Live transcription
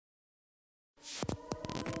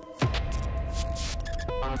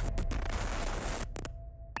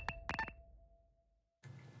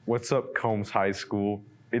What's up, Combs High School?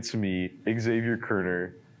 It's me, Xavier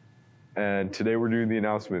Kerner, and today we're doing the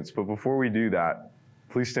announcements. But before we do that,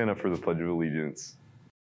 please stand up for the Pledge of Allegiance.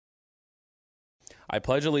 I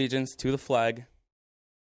pledge allegiance to the flag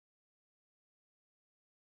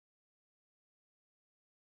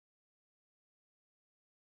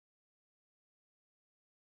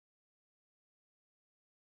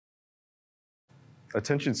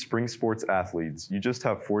Attention spring sports athletes, you just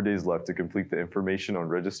have 4 days left to complete the information on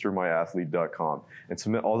registermyathlete.com and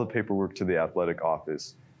submit all the paperwork to the athletic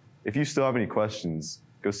office. If you still have any questions,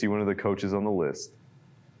 go see one of the coaches on the list.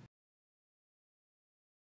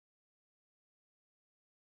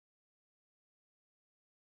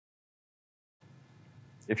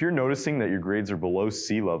 If you're noticing that your grades are below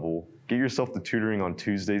C level, get yourself to tutoring on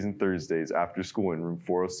Tuesdays and Thursdays after school in room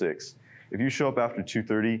 406. If you show up after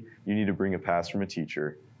 2:30, you need to bring a pass from a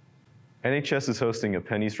teacher. NHS is hosting a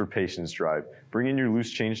Pennies for Patients drive. Bring in your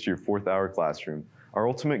loose change to your 4th hour classroom. Our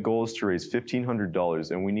ultimate goal is to raise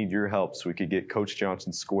 $1,500, and we need your help so we could get Coach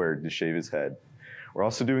Johnson squared to shave his head. We're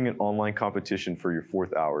also doing an online competition for your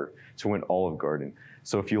 4th hour to win Olive Garden.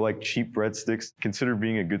 So if you like cheap breadsticks, consider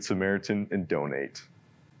being a good Samaritan and donate.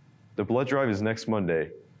 The blood drive is next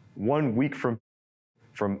Monday, 1 week from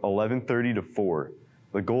 11:30 to 4.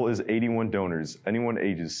 The goal is 81 donors. Anyone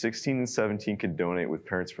ages 16 and 17 can donate with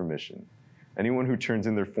parents' permission. Anyone who turns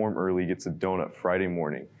in their form early gets a donut Friday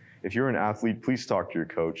morning. If you're an athlete, please talk to your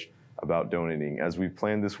coach about donating, as we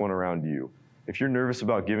planned this one around you. If you're nervous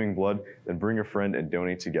about giving blood, then bring a friend and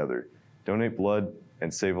donate together. Donate blood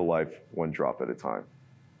and save a life, one drop at a time.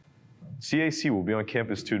 CAC will be on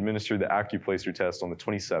campus to administer the AccuPlacer test on the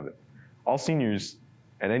 27th. All seniors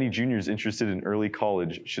and any juniors interested in early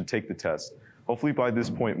college should take the test. Hopefully by this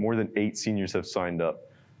point, more than 8 seniors have signed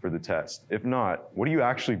up for the test. If not, what are you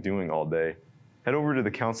actually doing all day? Head over to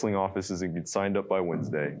the counseling offices and get signed up by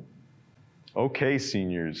Wednesday. Okay,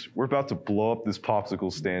 seniors, we're about to blow up this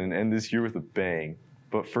popsicle stand and end this year with a bang.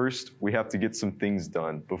 But first, we have to get some things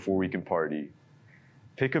done before we can party.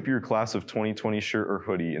 Pick up your class of 2020 shirt or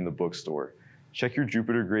hoodie in the bookstore. Check your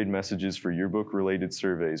Jupiter grade messages for yearbook-related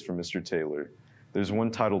surveys from Mr. Taylor. There's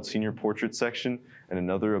one titled Senior Portrait section and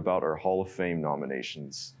another about our Hall of Fame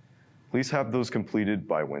nominations. Please have those completed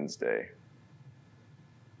by Wednesday.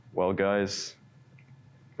 Well, guys,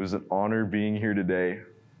 it was an honor being here today,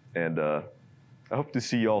 and I hope to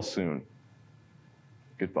see y'all soon.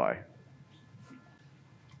 Goodbye.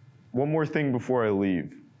 One more thing before I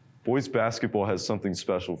leave. Boys basketball has something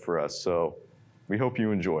special for us, so we hope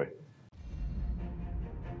you enjoy.